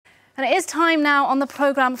And it is time now on the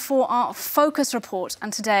programme for our focus report,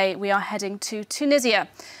 and today we are heading to Tunisia.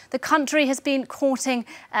 The country has been courting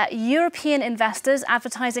European investors,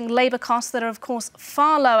 advertising labour costs that are, of course,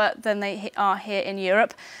 far lower than they are here in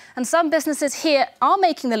Europe. And some businesses here are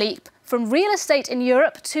making the leap from real estate in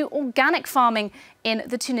Europe to organic farming in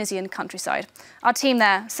the Tunisian countryside. Our team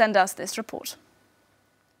there send us this report.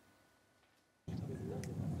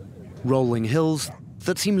 Rolling hills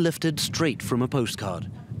that seem lifted straight from a postcard.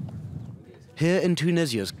 Here in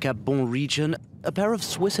Tunisia's Cap Bon region, a pair of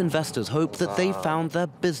Swiss investors hope that they found their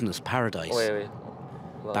business paradise.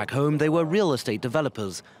 Back home, they were real estate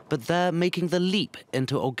developers, but they're making the leap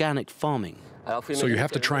into organic farming. So you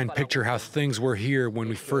have to try and picture how things were here when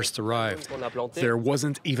we first arrived. There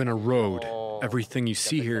wasn't even a road. Everything you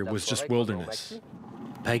see here was just wilderness.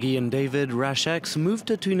 Peggy and David Rachex moved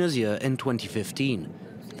to Tunisia in 2015.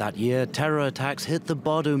 That year, terror attacks hit the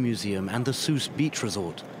Bardo Museum and the Sousse Beach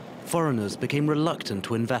Resort. Foreigners became reluctant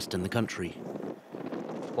to invest in the country.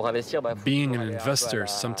 Being an investor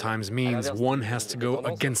sometimes means one has to go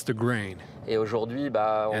against the grain.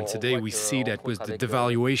 And today we see that with the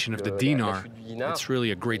devaluation of the dinar, it's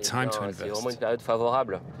really a great time to invest.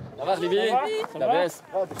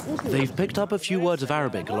 They've picked up a few words of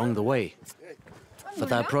Arabic along the way. For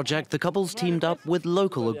their project, the couples teamed up with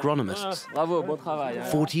local agronomists.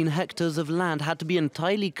 14 hectares of land had to be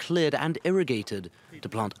entirely cleared and irrigated to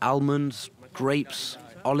plant almonds, grapes,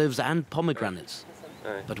 olives and pomegranates.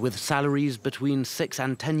 But with salaries between 6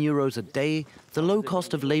 and 10 euros a day, the low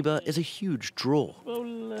cost of labor is a huge draw.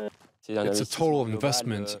 It's a total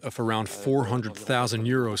investment of around 400,000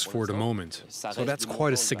 euros for the moment. So that's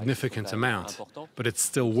quite a significant amount. But it's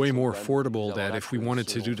still way more affordable than if we wanted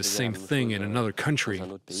to do the same thing in another country,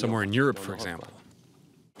 somewhere in Europe, for example.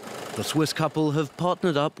 The Swiss couple have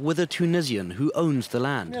partnered up with a Tunisian who owns the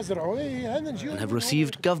land and have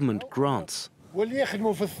received government grants.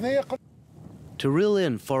 To reel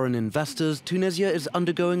in foreign investors, Tunisia is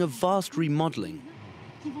undergoing a vast remodeling.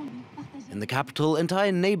 In the capital,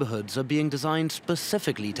 entire neighborhoods are being designed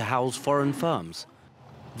specifically to house foreign firms.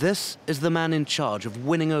 This is the man in charge of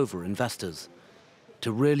winning over investors.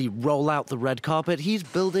 To really roll out the red carpet, he's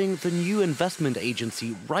building the new investment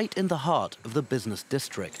agency right in the heart of the business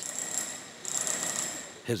district.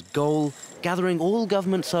 His goal, gathering all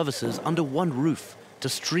government services under one roof to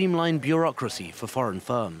streamline bureaucracy for foreign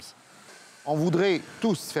firms.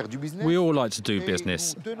 We all like to do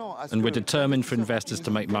business, and we're determined for investors to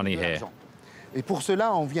make money here.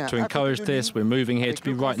 To encourage this, we're moving here to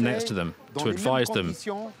be right next to them, to advise them,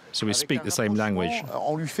 so we speak the same language,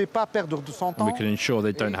 and we can ensure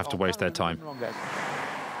they don't have to waste their time.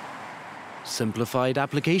 Simplified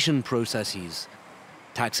application processes,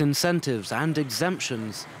 tax incentives and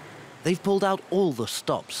exemptions. They've pulled out all the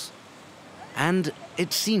stops. And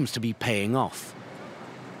it seems to be paying off.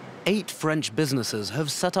 8 French businesses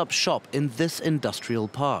have set up shop in this industrial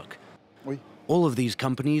park. All of these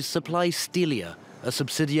companies supply Stelia, a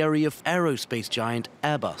subsidiary of aerospace giant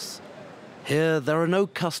Airbus. Here, there are no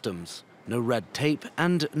customs, no red tape,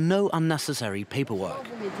 and no unnecessary paperwork.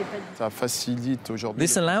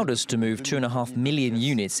 This allowed us to move 2.5 million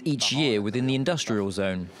units each year within the industrial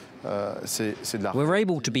zone. We're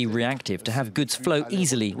able to be reactive, to have goods flow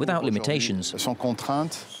easily without limitations.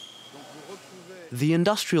 The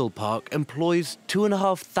industrial park employs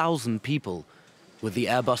 2,500 people, with the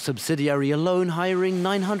Airbus subsidiary alone hiring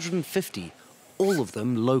 950, all of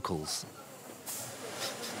them locals.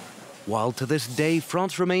 While to this day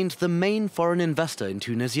France remains the main foreign investor in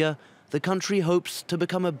Tunisia, the country hopes to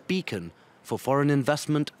become a beacon for foreign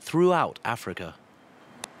investment throughout Africa.